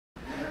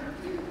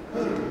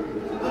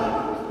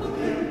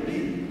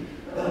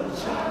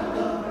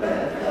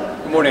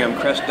Good morning, I'm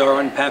Chris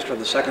Darwin, pastor of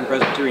the Second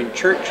Presbyterian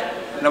Church,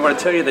 and I want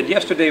to tell you that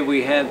yesterday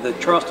we had the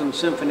Charleston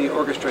Symphony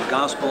Orchestra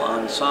Gospel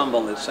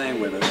Ensemble that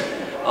sang with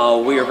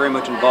us. We are very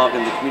much involved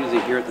in the community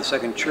here at the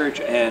Second Church,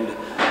 and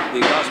the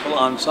Gospel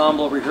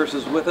Ensemble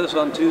rehearses with us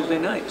on Tuesday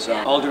nights,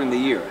 all during the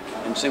year,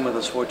 and sing with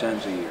us 4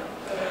 times a year.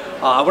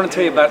 I want to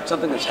tell you about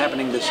something that's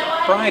happening this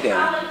Friday.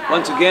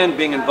 Once again,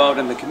 being involved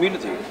in the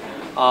community.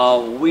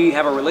 We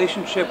have a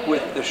relationship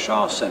with the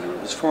Shaw Center.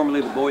 It was formerly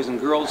the Boys and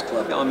Girls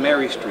Club on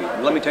Mary Street.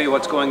 Let me tell you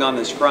what's going on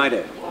this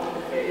Friday.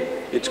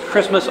 It's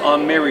Christmas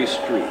on Mary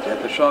Street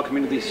at the Shaw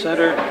Community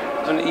Center.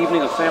 It's an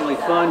evening of family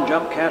fun,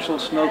 jump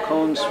castles, snow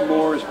cones,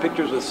 s'mores,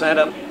 pictures with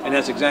Santa, and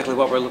that's exactly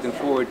what we're looking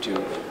forward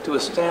to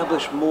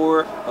establish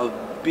more of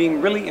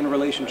being really in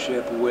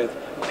relationship with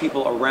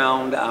people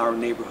around our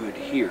neighborhood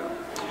here.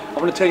 I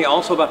want to tell you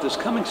also about this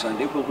coming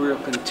Sunday, where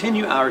we'll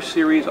continue our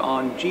series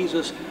on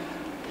Jesus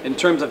in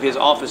terms of his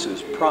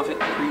offices, prophet,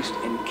 priest,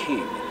 and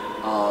king.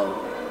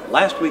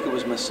 Last week it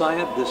was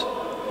Messiah.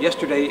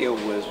 Yesterday it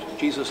was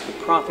Jesus the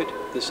prophet.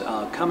 This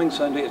coming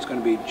Sunday it's going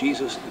to be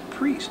Jesus the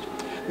priest.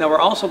 Now we're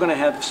also going to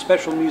have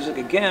special music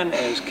again,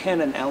 as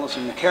Ken and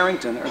Allison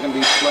Carrington are going to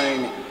be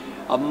playing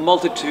a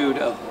multitude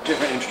of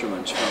different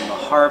instruments, from the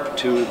harp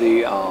to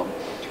the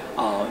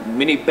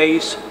mini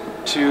bass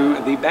to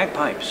the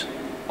bagpipes,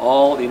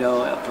 all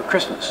for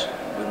Christmas,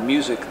 with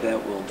music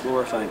that will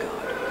glorify God.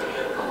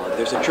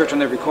 There's a church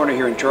on every corner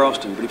here in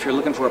Charleston, but if you're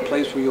looking for a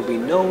place where you'll be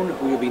known,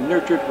 where you'll be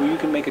nurtured, where you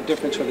can make a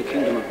difference for the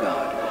kingdom of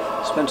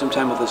God, spend some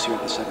time with us here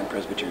at the Second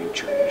Presbyterian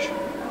Church.